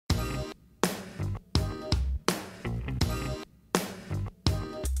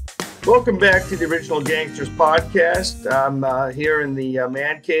Welcome back to the Original Gangsters podcast. I'm here in the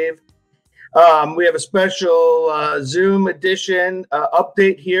man cave. We have a special Zoom edition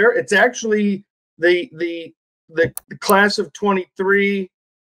update here. It's actually the class of 23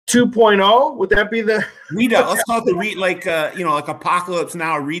 2.0. Would that be the Redux? Let's call it the like Apocalypse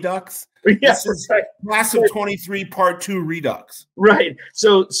Now Redux. Yeah, this is right. Class of 23 Part 2 Redux. Right.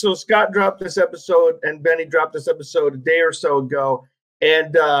 So Scott dropped this episode and Benny dropped this episode a day or so ago.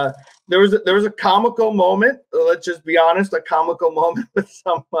 And there was a comical moment. Let's just be honest, a comical moment with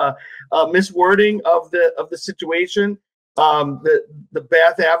some miswording of the situation. The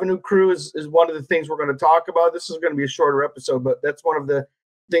Bath Avenue crew is one of the things we're going to talk about. This is going to be a shorter episode, but that's one of the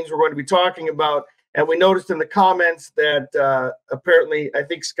things we're going to be talking about. And we noticed in the comments that apparently, I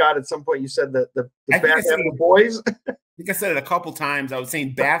think Scott, at some point you said that the Bath Avenue Boys. I think I said it a couple times. I was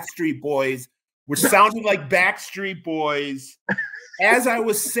saying Bath Street Boys, which sounded like Backstreet Boys. As I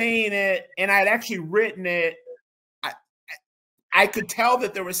was saying it, and I'd actually written it, I could tell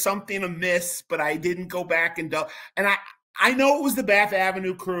that there was something amiss, but I didn't go back and I know it was the Bath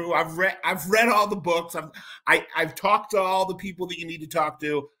Avenue crew. I've read all the books. I've talked to all the people that you need to talk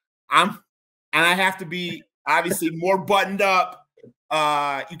to. And I have to be obviously more buttoned up.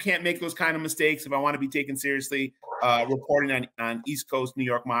 You can't make those kind of mistakes if I want to be taken seriously. Reporting on East Coast New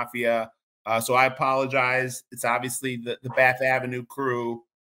York Mafia. So I apologize. It's obviously the Bath Avenue crew.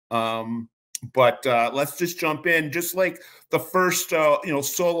 But let's just jump in. Just like the first,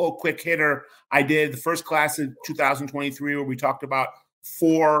 solo quick hitter I did, the first class in 2023, where we talked about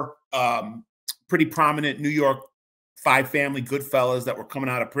 4 pretty prominent New York 5-family Goodfellas that were coming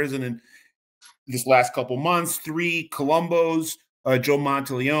out of prison in this last couple months. 3 Colombos, Joe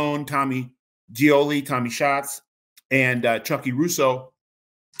Monteleone, Tommy Gioli, Tommy Schatz, and Chucky Russo.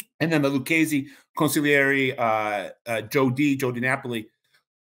 And then the Lucchese Consigliere, Joe DiNapoli.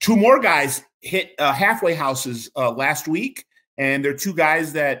 2 more guys hit halfway houses last week, and they're 2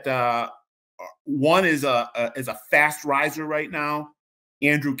 guys that one is a fast riser right now.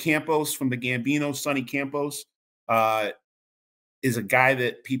 Andrew Campos from the Gambino, Sonny Campos, is a guy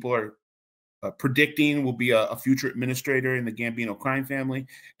that people are predicting will be a future administrator in the Gambino crime family.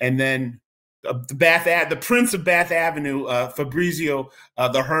 And then the Prince of Bath Avenue, Fabrizio,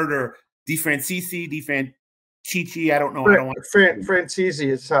 the herder, Di Francisi, I don't know.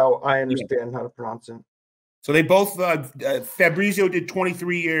 Francisi is how I understand how to pronounce it. So they both, Fabrizio did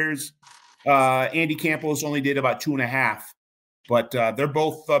 23 years. Andy Campos only did about 2.5. But they're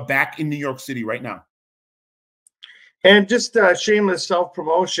both back in New York City right now. And just shameless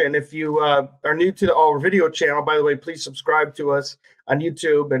self-promotion, if you are new to our video channel, by the way, please subscribe to us on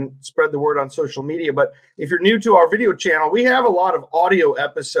YouTube and spread the word on social media. But if you're new to our video channel, we have a lot of audio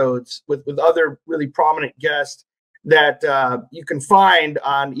episodes with other really prominent guests that you can find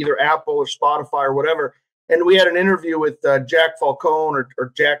on either Apple or Spotify or whatever. And we had an interview with Jack Falcone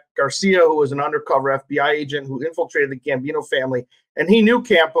or Jack Garcia, who was an undercover FBI agent who infiltrated the Gambino family. And he knew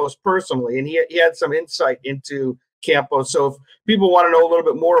Campos personally, and he had some insight into Campos. So if people want to know a little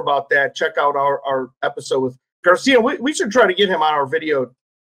bit more about that, check out our episode with Garcia. We should try to get him on our video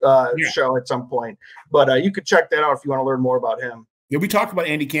show at some point. But you could check that out if you want to learn more about him. Yeah, we talked about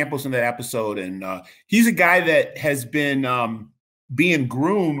Andy Campos in that episode, and he's a guy that has been being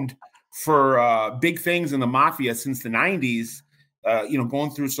groomed for big things in the Mafia since the 90s,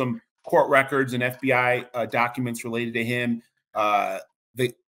 going through some court records and FBI documents related to him.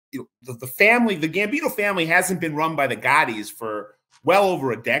 The family, the Gambino family, hasn't been run by the Gottis for well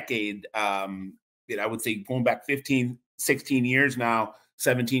over a decade. I would say going back 15, 16 years now,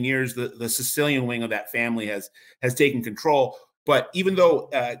 17 years, the Sicilian wing of that family has taken control. But even though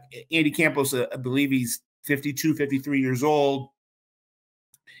Andy Campos, I believe he's 52, 53 years old,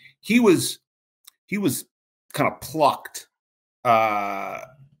 he was kind of plucked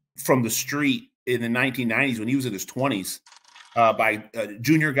from the street in the 1990s when he was in his 20s. By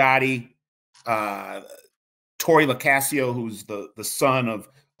Junior Gotti, Torrey Locascio, who's the son of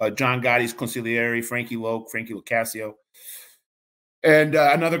John Gotti's consigliere, Frankie Locascio, and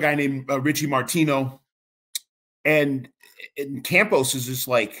another guy named Richie Martino. And Campos is just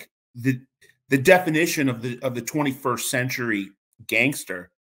like the definition of the 21st century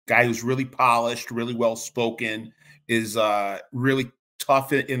gangster, guy who's really polished, really well spoken, is really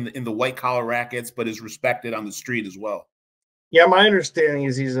tough in the white collar rackets, but is respected on the street as well. Yeah, my understanding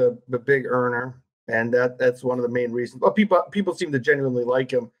is he's a big earner, and that's one of the main reasons. Well, people seem to genuinely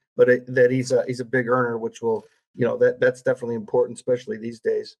like him, but that he's a big earner, which will, that's definitely important, especially these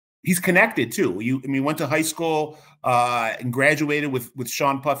days. He's connected too. Went to high school and graduated with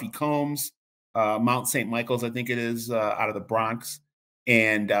Sean Puffy Combs, Mount St. Michael's, I think it is, out of the Bronx.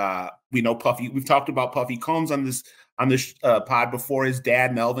 And we know Puffy. We've talked about Puffy Combs on this pod before. His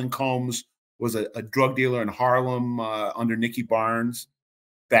dad, Melvin Combs, was a drug dealer in Harlem under Nicky Barnes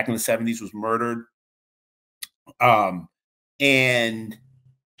back in the 70s, was murdered. And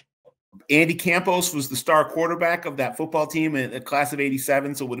Andy Campos was the star quarterback of that football team in the class of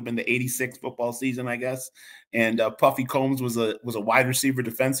 '87, so it would have been the '86 football season, I guess. And Puffy Combs was a wide receiver,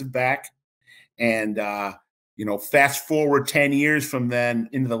 defensive back. And fast forward 10 years from then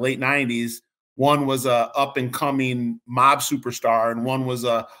into the late '90s, one was a up and coming mob superstar, and one was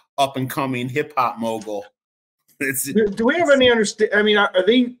a up and coming hip hop mogul. Do we have any understand? I mean,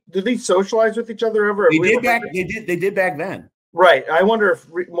 do they socialize with each other ever? They did back then. Right. I wonder if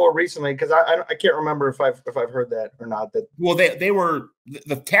more recently, because I can't remember if I've heard that or not. That they were,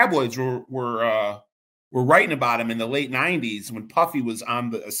 the tabloids were writing about him in the late '90s when Puffy was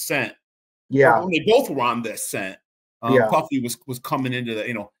on the ascent. Yeah, when they both were on the ascent. Puffy was coming into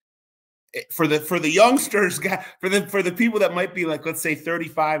the for the youngsters, for the people that might be like, let's say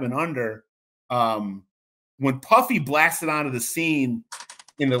 35 and under. When Puffy blasted onto the scene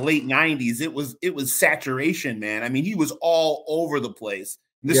in the late '90s, it was saturation, man. I mean, he was all over the place.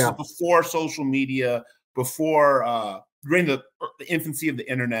 This is before social media, before during the infancy of the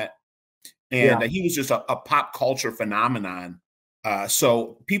internet, and he was just a pop culture phenomenon.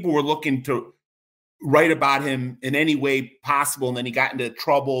 So people were looking to write about him in any way possible, and then he got into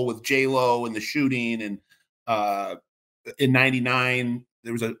trouble with J-Lo and the shooting. And in '99,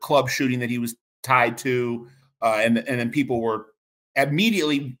 there was a club shooting that he was tied to, and then people were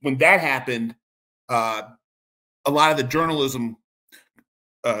immediately, when that happened, a lot of the journalism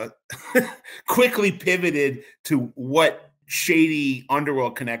quickly pivoted to what shady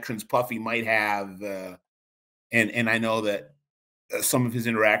underworld connections Puffy might have, and I know that some of his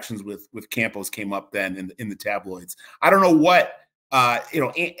interactions with Campos came up then in the tabloids. I don't know what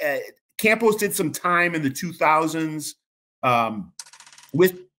Campos did some time in the 2000s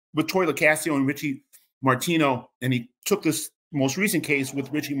with Troy Locascio and Richie Martino, and he took this most recent case with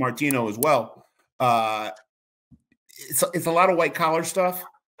Richie Martino as well. It's a lot of white collar stuff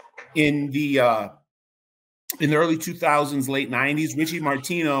in the early 2000s, late 90s. Richie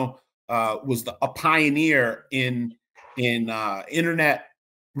Martino was a pioneer in internet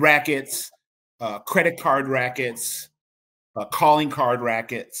rackets, credit card rackets, calling card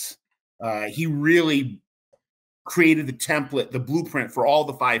rackets. He really created the template, the blueprint for all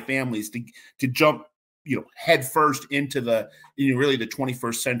the five families to jump, head first into the really the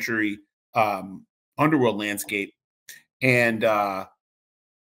 21st century underworld landscape. And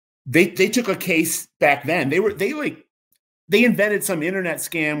they took a case back then. They invented some internet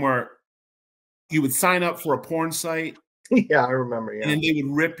scam where you would sign up for a porn site. Yeah, I remember. Yeah, and they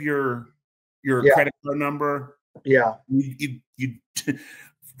would rip your credit card number. Yeah, you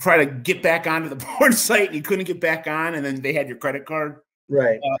try to get back onto the porn site and you couldn't get back on, and then they had your credit card.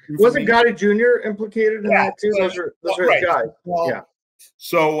 Right. Wasn't Gotti Jr. implicated in that too? Those are right. Guys. Well, yeah.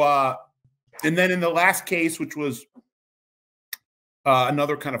 So, and then in the last case, which was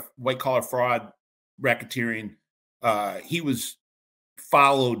another kind of white collar fraud racketeering, he was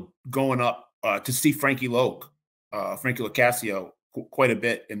followed going up to see Frankie Locascio quite a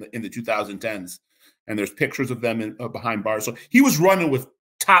bit in the 2010s, and there's pictures of them behind bars. So he was running with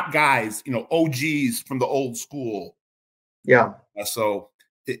top guys, OGs from the old school. Yeah. So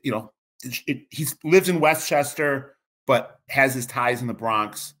he lives in Westchester, but has his ties in the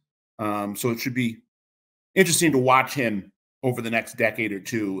Bronx. So it should be interesting to watch him over the next decade or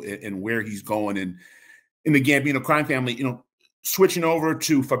two and where he's going in the Gambino crime family. Switching over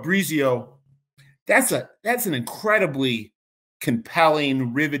to Fabrizio, that's an incredibly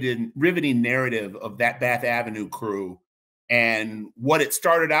compelling, riveting narrative of that Bath Avenue crew and what it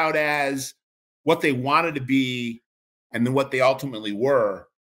started out as, what they wanted to be, and then what they ultimately were.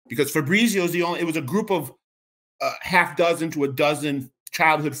 Because Fabrizio is it was a group of half dozen to a dozen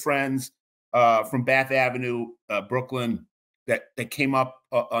childhood friends from Bath Avenue, Brooklyn, that came up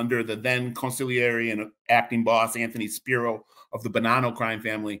under the then consigliere and acting boss Anthony Spiro of the Bonanno crime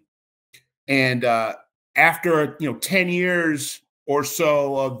family. And after 10 years or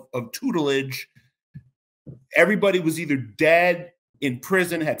so of tutelage, everybody was either dead, in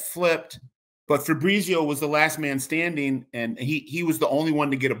prison, had flipped, but Fabrizio was the last man standing, and he was the only one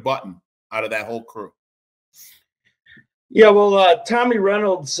to get a button out of that whole crew. Yeah, well, Tommy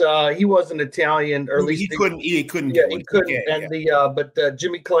Reynolds, he wasn't Italian, or at least he couldn't. Yeah, he couldn't. And but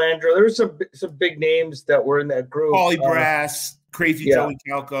Jimmy Calandra, there were some big names that were in that group. Paulie Brass, Crazy Joey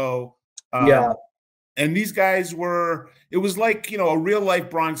Calco. And these guys it was like, a real life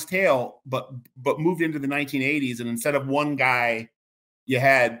Bronx Tale, but moved into the 1980s. And instead of one guy you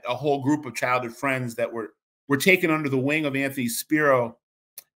had a whole group of childhood friends that were taken under the wing of Anthony Spiro,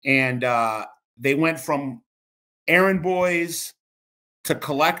 and they went from errand boys to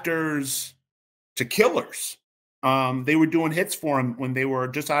collectors to killers. They were doing hits for him when they were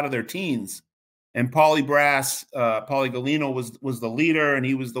just out of their teens. And Paulie Galino was the leader, and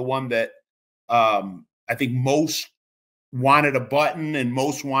he was the one that I think most wanted a button and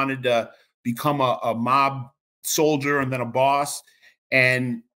most wanted to become a mob soldier and then a boss.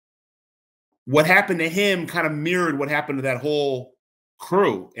 And what happened to him kind of mirrored what happened to that whole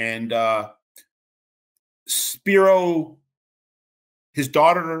crew. And Spiro, his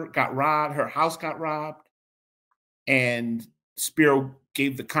daughter got robbed, her house got robbed, and Spiro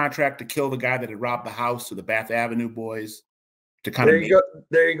gave the contract to kill the guy that had robbed the house to the Bath Avenue boys to kind of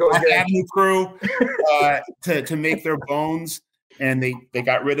there you go Bath Avenue crew to make their bones. And they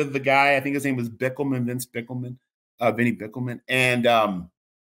got rid of the guy. I think his name was Vince Bickelman, Vinny Bickelman. And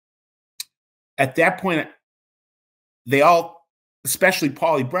at that point, they all, especially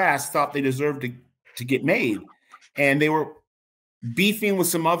Paulie Brass, thought they deserved to get made. And they were beefing with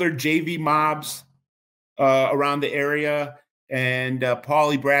some other JV mobs around the area. And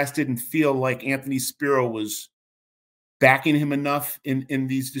Paulie Brass didn't feel like Anthony Spiro was backing him enough in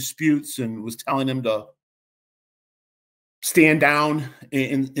these disputes, and was telling him to stand down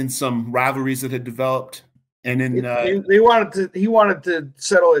in some rivalries that had developed. And then he wanted to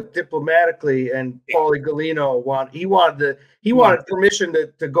settle it diplomatically, and Paulie Galino wanted permission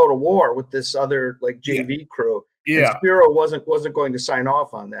to go to war with this other like JV crew. Yeah, and Spiro wasn't going to sign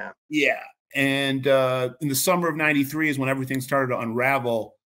off on that. Yeah. And in the summer of '93 is when everything started to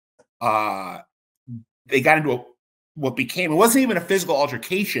unravel. They got into what became, it wasn't even a physical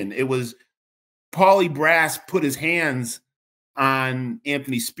altercation. It was Paulie Brass put his hands on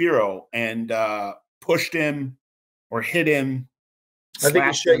Anthony Spiro and pushed him or hit him. I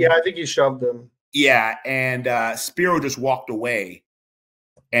think he shoved him. Yeah, and Spiro just walked away.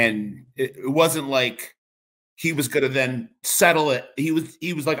 And it wasn't like he was going to then settle it. He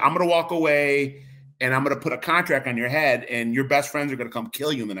was like, I'm going to walk away and I'm going to put a contract on your head, and your best friends are going to come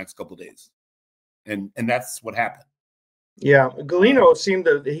kill you in the next couple of days. And that's what happened. Yeah. Galino seemed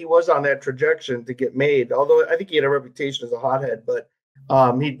he was on that trajectory to get made, although I think he had a reputation as a hothead, but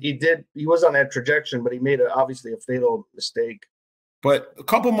he was on that trajectory, but he made obviously a fatal mistake. But a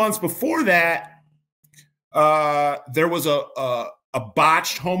couple months before that, there was a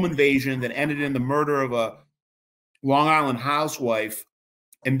botched home invasion that ended in the murder of a Long Island housewife,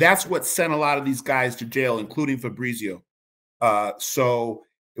 and that's what sent a lot of these guys to jail, including Fabrizio. So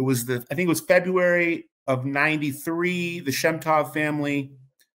it was I think it was February of '93. The Shemtov family,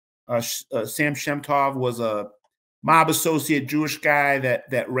 Sam Shemtov was a mob associate Jewish guy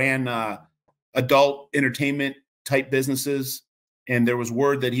that ran adult entertainment type businesses, and there was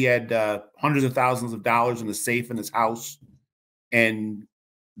word that he had hundreds of thousands of dollars in the safe in his house, and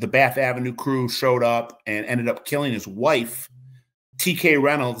the Bath Avenue crew showed up and ended up killing his wife. TK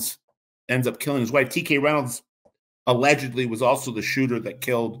Reynolds ends up killing his wife. TK Reynolds allegedly was also the shooter that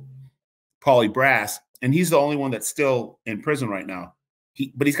killed Paulie Brass, and he's the only one that's still in prison right now.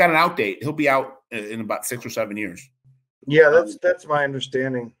 But he's got an out date. He'll be out in about 6 or 7 years. Yeah, that's my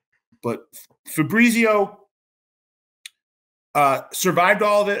understanding. But Fabrizio survived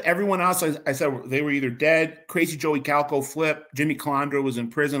all of it. Everyone else, I said, they were either dead. Crazy Joey Calco flip. Jimmy Calandra was in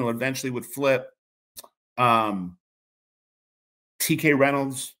prison, who eventually would flip. TK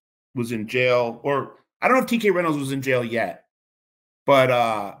Reynolds was in jail, or I don't know if TK Reynolds was in jail yet,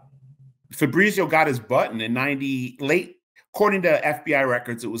 but Fabrizio got his button in late, according to FBI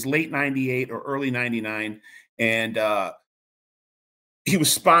records, it was late '98 or early '99, and he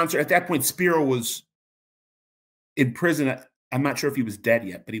was sponsored. At that point, Spiro was in prison. I'm not sure if he was dead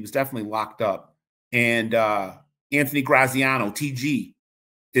yet, but he was definitely locked up. And Anthony Graziano, TG,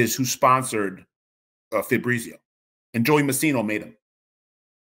 is who sponsored Fabrizio. And Joey Massino made him.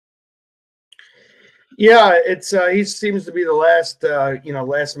 Yeah, it's he seems to be the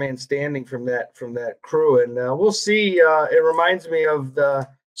last man standing from that crew, and we'll see. It reminds me of the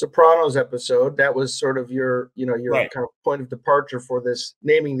Sopranos episode. That was sort of your right. Kind of point of departure for this,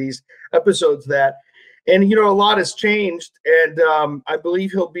 naming these episodes that. And, a lot has changed, and I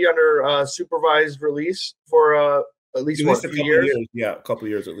believe he'll be under supervised release for at least a few years. Yeah, a couple of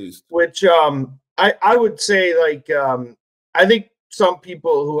years at least. Which I would say, I think some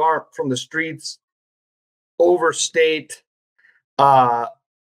people who aren't from the streets overstate the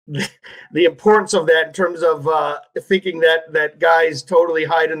importance of that in terms of thinking that guys totally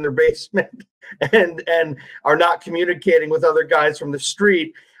hide in their basement and are not communicating with other guys from the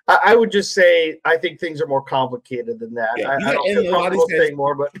street. I would just say I think things are more complicated than that. Yeah, I don't feel comfortable saying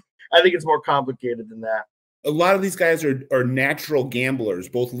more, but I think it's more complicated than that. A lot of these guys are natural gamblers,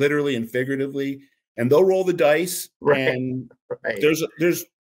 both literally and figuratively, and they'll roll the dice. Right. And Right. there's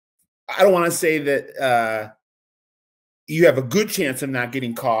I don't want to say that you have a good chance of not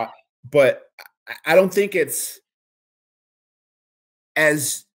getting caught, but I don't think it's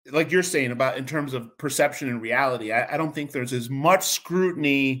as like you're saying about in terms of perception and reality. I don't think there's as much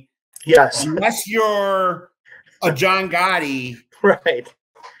scrutiny. Yes. Unless you're a John Gotti. Right.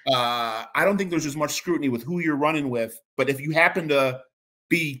 I don't think there's as much scrutiny with who you're running with. But if you happen to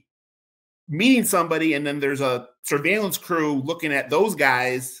be meeting somebody and then there's a surveillance crew looking at those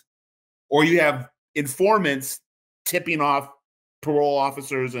guys, or you have informants tipping off parole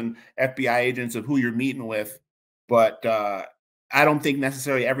officers and FBI agents of who you're meeting with. But I don't think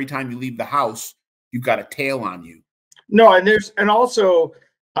necessarily every time you leave the house, you've got a tail on you. No, and also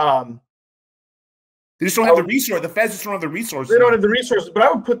they just don't have the resource. The feds just don't have the resources. They don't have the resources. But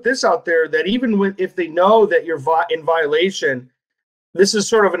I would put this out there that even if they know that you're in violation, this is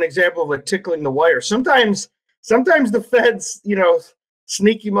sort of an example of like tickling the wire. Sometimes the feds,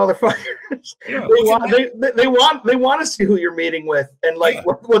 sneaky motherfuckers, Yeah, they want to see who you're meeting with and like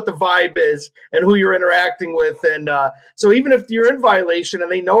what the vibe is and who you're interacting with. And so even if you're in violation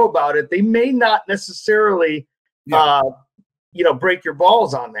and they know about it, they may not necessarily break your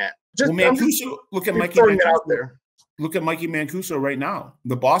balls on that. Well, Mancuso, look at Mikey Mancuso. Out there. Look at Mikey Mancuso right now,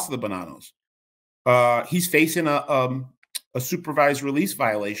 the boss of the Bananos. He's facing a supervised release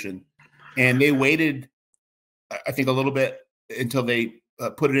violation, and they waited, I think, a little bit until they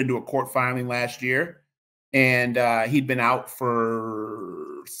put it into a court filing last year, and he'd been out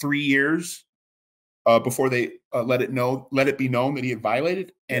for 3 years before they let it be known that he had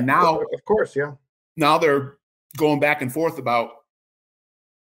violated. And now, of course, now they're going back and forth about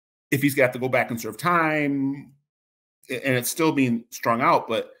if he's got to go back and serve time, and it's still being strung out.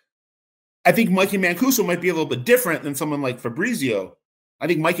 But I think Mikey Mancuso might be a little bit different than someone like Fabrizio. I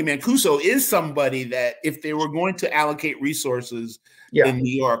think Mikey Mancuso is somebody that if they were going to allocate resources in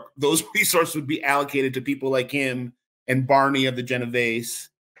New York, those resources would be allocated to people like him and Barney of the Genovese,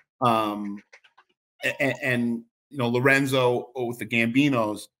 and Lorenzo with the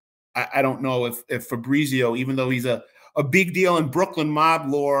Gambinos. I don't know if Fabrizio, even though he's a big deal in Brooklyn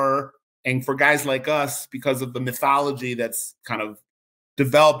mob lore and for guys like us because of the mythology that's kind of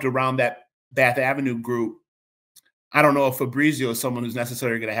developed around that Bath Avenue group, I don't know if Fabrizio is someone who's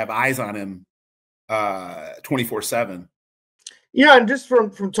necessarily going to have eyes on him 24/7. Yeah, and just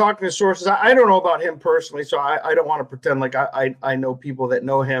from talking to sources, I don't know about him personally, so I don't want to pretend like I know people that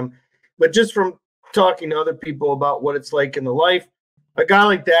know him. But just from talking to other people about what it's like in the life, a guy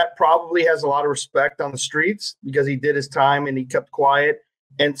like that probably has a lot of respect on the streets because he did his time and he kept quiet.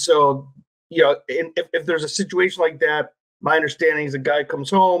 And so, if there's a situation like that, my understanding is a guy comes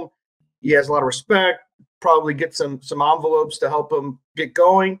home, he has a lot of respect, probably get some envelopes to help him get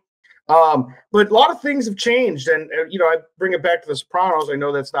going. But a lot of things have changed. And, I bring it back to the Sopranos. I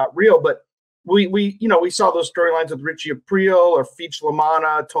know that's not real, but we saw those storylines with Richie Aprile or Feach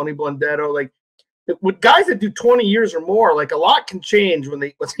LaManna, Tony Blundetto, like, with guys that do 20 years or more, like a lot can change when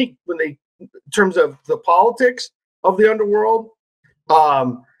they in terms of the politics of the underworld.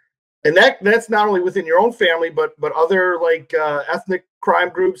 And that's not only within your own family, but other like ethnic crime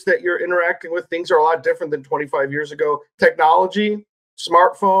groups that you're interacting with. Things are a lot different than 25 years ago. Technology,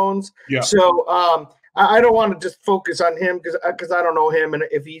 smartphones. Yeah. So I don't want to just focus on him because I don't know him. And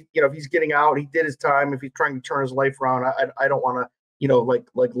if he's getting out, he did his time. If he's trying to turn his life around, I don't want to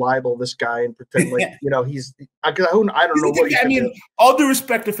like libel this guy and pretend like he's. I don't know what. I mean, all due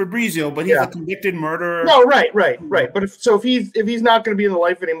respect to Fabrizio, but he's a convicted murderer. No, right. But if he's not going to be in the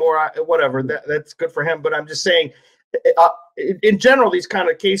life anymore, whatever. That's good for him. But I'm just saying, in general, these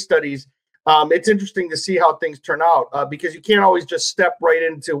kind of case studies, it's interesting to see how things turn out because you can't always just step right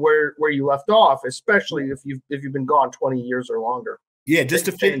into where you left off, especially if you've been gone 20 years or longer. Yeah, just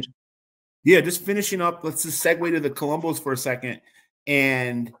finishing up. Let's just segue to the Colombos for a second.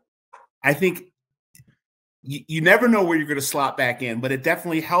 And I think you never know where you're going to slot back in, but it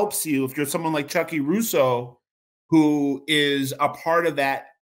definitely helps you if you're someone like Chucky Russo, who is a part of that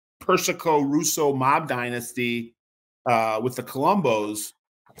Persico-Russo mob dynasty with the Colombos.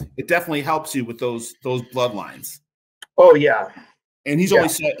 It definitely helps you with those bloodlines. Oh yeah, and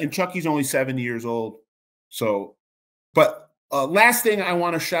Chucky's only 70 years old. So, but last thing I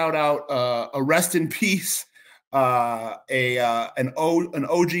want to shout out, a rest in peace. An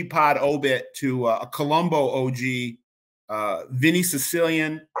OG pod obit to a Colombo OG, Vinny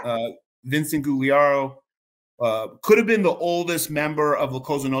Sicilian, Vincent Gugliaro. could have been the oldest member of La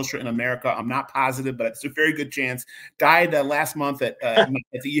Cosa Nostra in America. I'm not positive, but it's a very good chance. Died last month at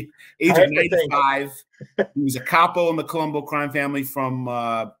the age of 95. He was a capo in the Colombo crime family from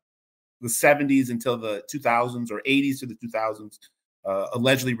the 70s until the 2000s, or 80s to the 2000s.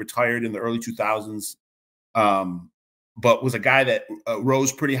 Allegedly retired in the early 2000s. But was a guy that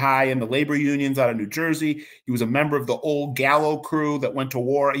rose pretty high in the labor unions out of New Jersey. He was a member of the old Gallo crew that went to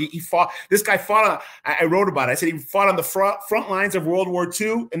war. He fought. This guy fought. I wrote about it. I said he fought on the front lines of World War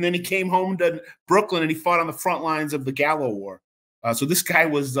II, and then he came home to Brooklyn and he fought on the front lines of the Gallo War. So this guy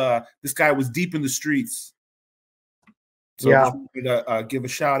was deep in the streets. So yeah, I just wanted to give a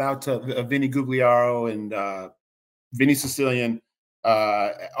shout out to Vinny Gugliaro and Vinny Sicilian,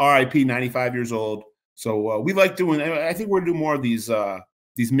 R.I.P. 95 years old. So we like doing. I think we're gonna do more of these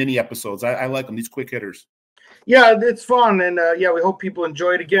mini episodes. I like them. These quick hitters. Yeah, it's fun, and yeah, we hope people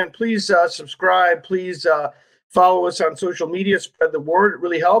enjoy it. Again, please subscribe. Please follow us on social media. Spread the word. It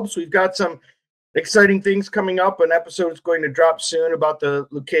really helps. We've got some exciting things coming up. An episode is going to drop soon about the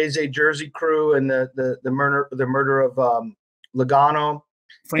Lucchese Jersey crew and the murder of Logano.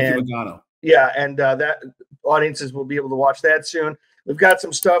 Frankie Logano. Yeah, and that audiences will be able to watch that soon. We've got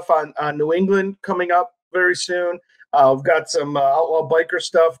some stuff on New England coming up very soon. We've got some outlaw biker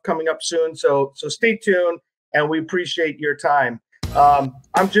stuff coming up soon. So stay tuned, and we appreciate your time. I'm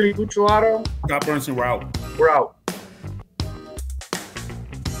Jimmy Buccellato. Scott Burnstein, we're out. We're out.